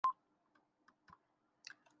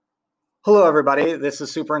Hello, everybody. This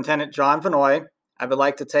is Superintendent John Vannoy. I would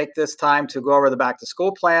like to take this time to go over the back to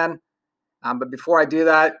school plan. But before I do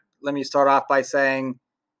that, let me start off by saying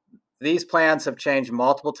these plans have changed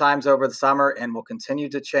multiple times over the summer and will continue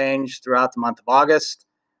to change throughout the month of August.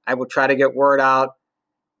 I will try to get word out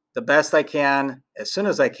the best I can, as soon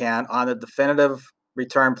as I can, on the definitive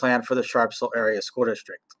return plan for the Sharpsville Area School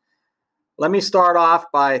District. Let me start off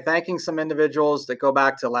by thanking some individuals that go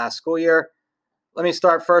back to last school year. Let me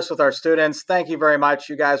start first with our students. Thank you very much.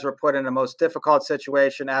 You guys were put in a most difficult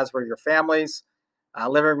situation, as were your families.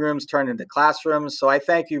 Living rooms turned into classrooms. So I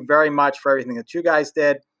thank you very much for everything that you guys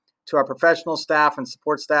did. To our professional staff and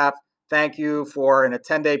support staff, thank you for, in a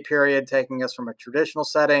 10-day period, taking us from a traditional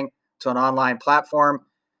setting to an online platform.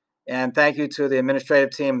 And thank you to the administrative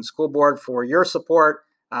team and school board for your support.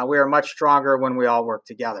 We are much stronger when we all work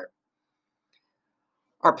together.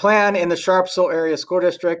 Our plan in the Sharpsville Area School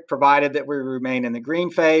District, provided that we remain in the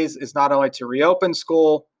green phase, is not only to reopen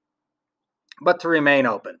school, but to remain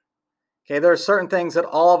open. Okay, there are certain things that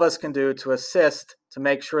all of us can do to assist to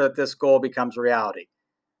make sure that this goal becomes reality.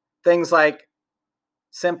 Things like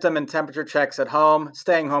symptom and temperature checks at home,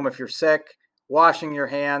 staying home if you're sick, washing your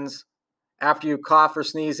hands after you cough or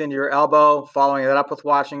sneeze into your elbow, following that up with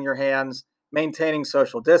washing your hands, maintaining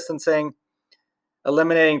social distancing,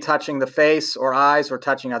 eliminating touching the face or eyes or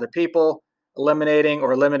touching other people, eliminating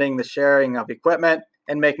or limiting the sharing of equipment,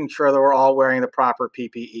 and making sure that we're all wearing the proper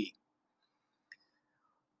PPE.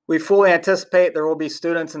 We fully anticipate there will be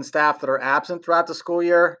students and staff that are absent throughout the school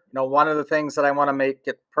year. One of the things that I want to make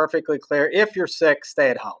it perfectly clear, if you're sick,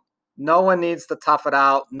 stay at home. No one needs to tough it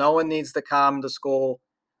out. No one needs to come to school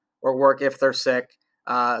or work if they're sick.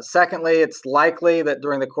 Secondly, it's likely that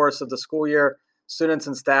during the course of the school year, students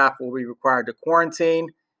and staff will be required to quarantine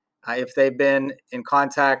if they've been in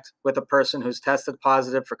contact with a person who's tested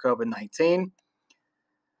positive for COVID-19.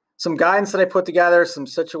 Some guidance that I put together, some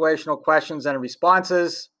situational questions and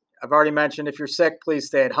responses. I've already mentioned, if you're sick, please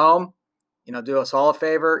stay at home. Do us all a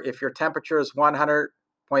favor. If your temperature is 100.4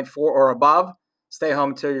 or above, stay home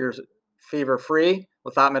until you're fever-free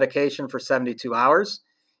without medication for 72 hours.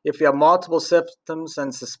 If you have multiple symptoms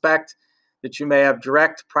and suspect that you may have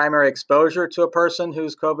direct primary exposure to a person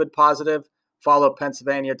who's COVID positive, follow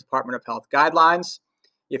Pennsylvania Department of Health guidelines.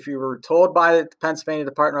 If you were told by the Pennsylvania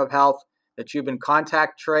Department of Health that you've been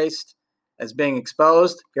contact traced as being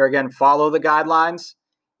exposed, here again, follow the guidelines.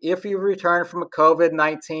 If you return from a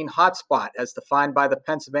COVID-19 hotspot as defined by the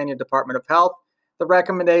Pennsylvania Department of Health, the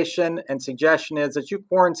recommendation and suggestion is that you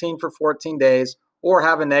quarantine for 14 days or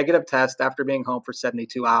have a negative test after being home for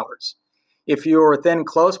 72 hours. If you are within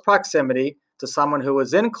close proximity to someone who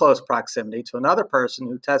was in close proximity to another person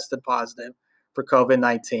who tested positive for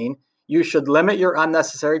COVID-19, you should limit your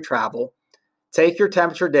unnecessary travel, take your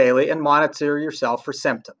temperature daily, and monitor yourself for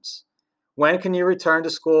symptoms. When can you return to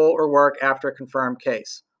school or work after a confirmed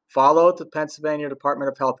case? Follow the Pennsylvania Department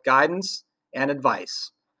of Health guidance and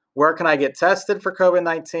advice. Where can I get tested for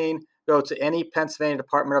COVID-19? Go to any Pennsylvania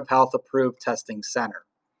Department of Health approved testing center.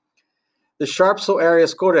 The Sharpsville Area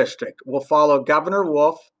School District will follow Governor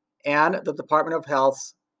Wolf and the Department of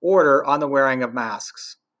Health's order on the wearing of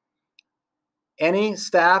masks. Any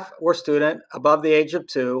staff or student above the age of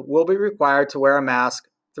 2 will be required to wear a mask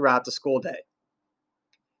throughout the school day.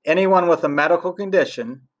 Anyone with a medical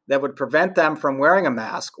condition that would prevent them from wearing a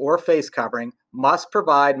mask or face covering must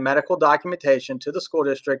provide medical documentation to the school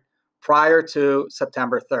district prior to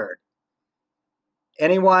September 3rd.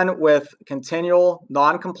 Anyone with continual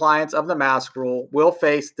non-compliance of the mask rule will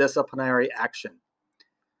face disciplinary action.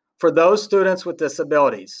 For those students with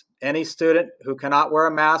disabilities, any student who cannot wear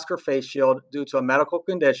a mask or face shield due to a medical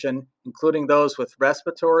condition, including those with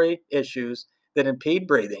respiratory issues that impede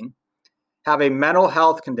breathing, have a mental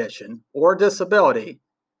health condition or disability,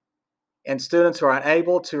 and students who are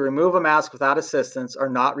unable to remove a mask without assistance are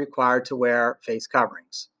not required to wear face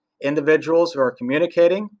coverings. Individuals who are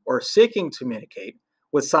communicating or seeking to communicate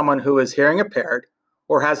with someone who is hearing impaired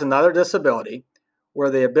or has another disability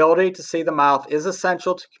where the ability to see the mouth is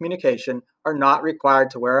essential to communication are not required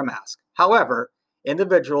to wear a mask. However,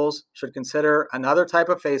 individuals should consider another type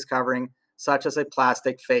of face covering, such as a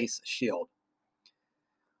plastic face shield.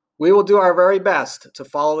 We will do our very best to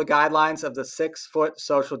follow the guidelines of the 6-foot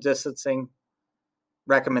social distancing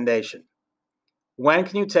recommendation. When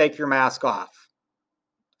can you take your mask off?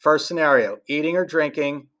 First scenario, eating or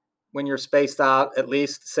drinking when you're spaced out at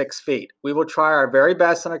least 6 feet. We will try our very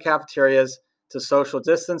best in our cafeterias to social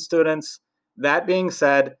distance students. That being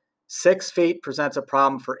said, 6 feet presents a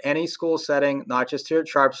problem for any school setting, not just here at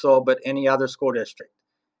Sharpsville, but any other school district.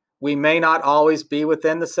 We may not always be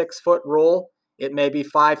within the 6-foot rule. It may be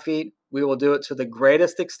 5 feet we will do it to the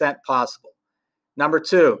greatest extent possible. Number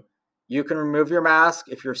 2, you can remove your mask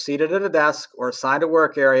if you're seated at a desk or assigned a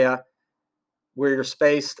work area where you're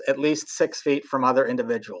spaced at least 6 feet from other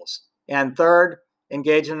individuals. And third,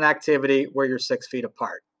 engage in an activity where you're 6 feet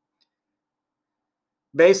apart.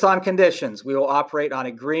 Based on conditions, we will operate on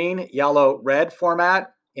a green, yellow, red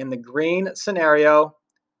format. In the green scenario,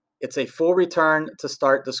 it's a full return to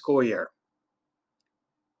start the school year.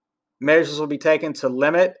 Measures will be taken to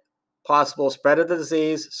limit possible spread of the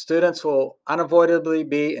disease. Students will unavoidably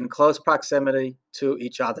be in close proximity to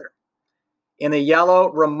each other. In the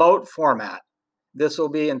yellow remote format, this will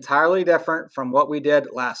be entirely different from what we did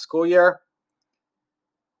last school year.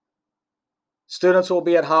 Students will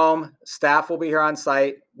be at home, staff will be here on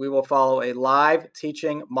site. We will follow a live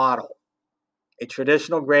teaching model. A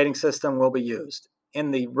traditional grading system will be used.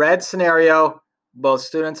 In the red scenario, both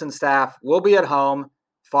students and staff will be at home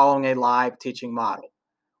following a live teaching model.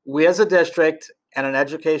 We as a district and an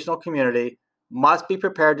educational community must be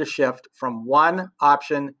prepared to shift from one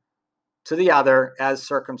option to the other as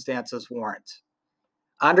circumstances warrant.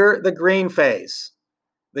 Under the green phase,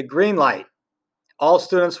 the green light, all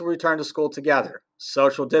students will return to school together.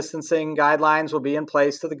 Social distancing guidelines will be in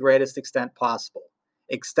place to the greatest extent possible.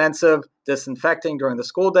 Extensive disinfecting during the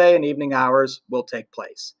school day and evening hours will take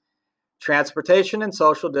place. Transportation and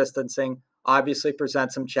social distancing obviously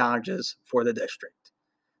present some challenges for the district.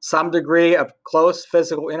 Some degree of close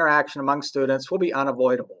physical interaction among students will be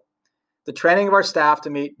unavoidable. The training of our staff to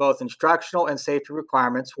meet both instructional and safety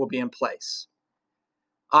requirements will be in place.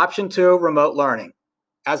 Option 2, remote learning.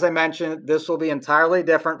 As I mentioned, this will be entirely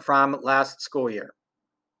different from last school year.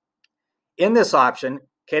 In this option,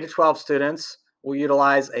 K-12 students will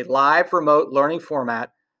utilize a live remote learning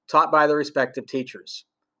format taught by the respective teachers.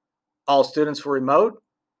 All students will remote,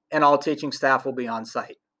 and all teaching staff will be on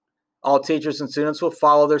site. All teachers and students will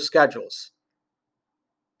follow their schedules.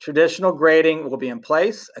 Traditional grading will be in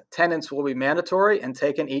place. Attendance will be mandatory and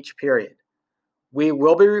taken each period. We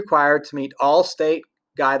will be required to meet all state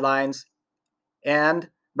guidelines and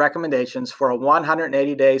recommendations for a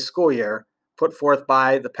 180-day school year put forth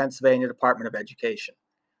by the Pennsylvania Department of Education.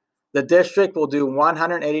 The district will do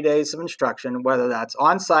 180 days of instruction, whether that's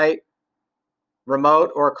on-site,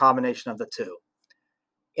 remote, or a combination of the two.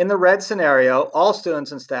 In the red scenario, all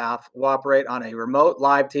students and staff will operate on a remote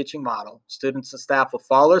live teaching model. Students and staff will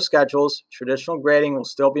follow their schedules. Traditional grading will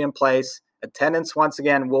still be in place. Attendance, once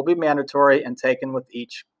again, will be mandatory and taken with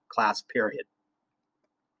each class period.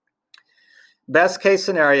 Best case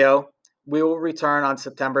scenario, we will return on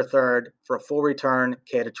September 3rd for a full return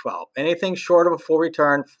K-12. Anything short of a full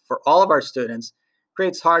return for all of our students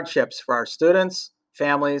creates hardships for our students,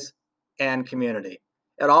 families, and community.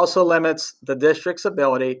 It also limits the district's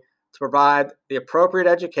ability to provide the appropriate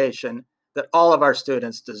education that all of our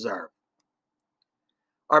students deserve.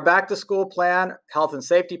 Our back-to-school plan, health and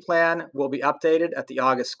safety plan, will be updated at the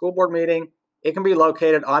August school board meeting. It can be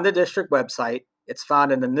located on the district website. It's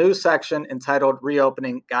found in the news section entitled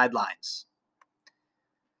Reopening Guidelines.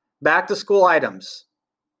 Back-to-school items.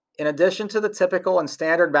 In addition to the typical and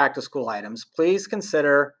standard back-to-school items, please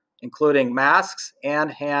consider including masks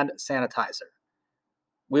and hand sanitizer.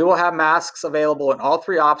 We will have masks available in all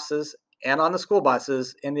 3 offices and on the school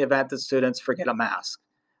buses in the event that students forget a mask.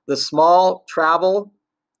 The small travel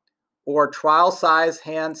or trial size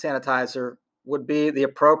hand sanitizer would be the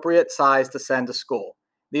appropriate size to send to school.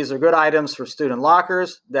 These are good items for student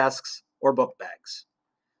lockers, desks, or book bags.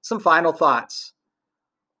 Some final thoughts.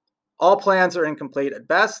 All plans are incomplete at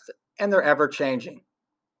best, and they're ever changing.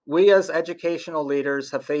 We as educational leaders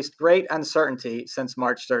have faced great uncertainty since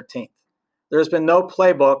March 13th. There's been no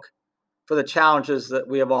playbook for the challenges that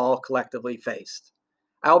we have all collectively faced.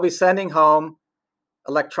 I will be sending home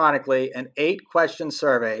electronically an 8-question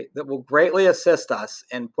survey that will greatly assist us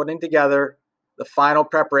in putting together the final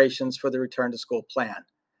preparations for the return to school plan.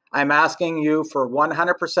 I'm asking you for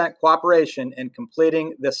 100% cooperation in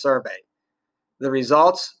completing this survey. The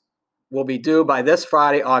results will be due by this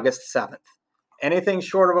Friday, August 7th. Anything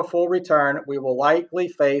short of a full return, we will likely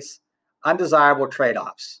face undesirable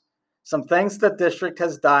trade-offs. Some things the district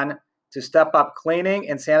has done to step up cleaning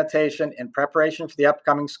and sanitation in preparation for the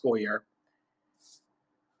upcoming school year.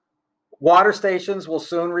 Water stations will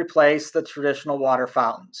soon replace the traditional water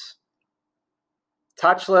fountains.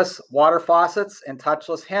 Touchless water faucets and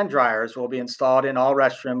touchless hand dryers will be installed in all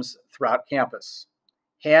restrooms throughout campus.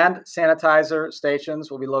 Hand sanitizer stations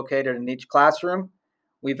will be located in each classroom.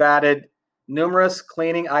 We've added numerous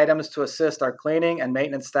cleaning items to assist our cleaning and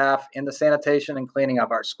maintenance staff in the sanitation and cleaning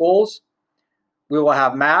of our schools. We will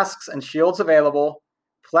have masks and shields available.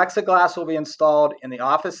 Plexiglass will be installed in the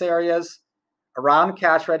office areas, around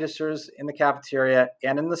cash registers in the cafeteria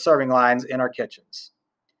and in the serving lines in our kitchens.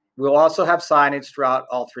 We will also have signage throughout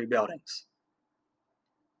all 3 buildings.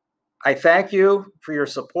 I thank you for your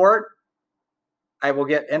support. I will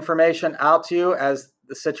get information out to you as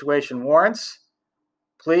the situation warrants.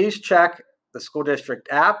 Please check the school district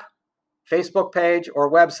app, Facebook page,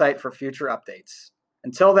 or website for future updates.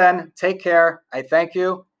 Until then, take care. I thank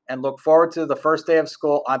you and look forward to the first day of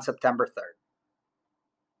school on September 3rd.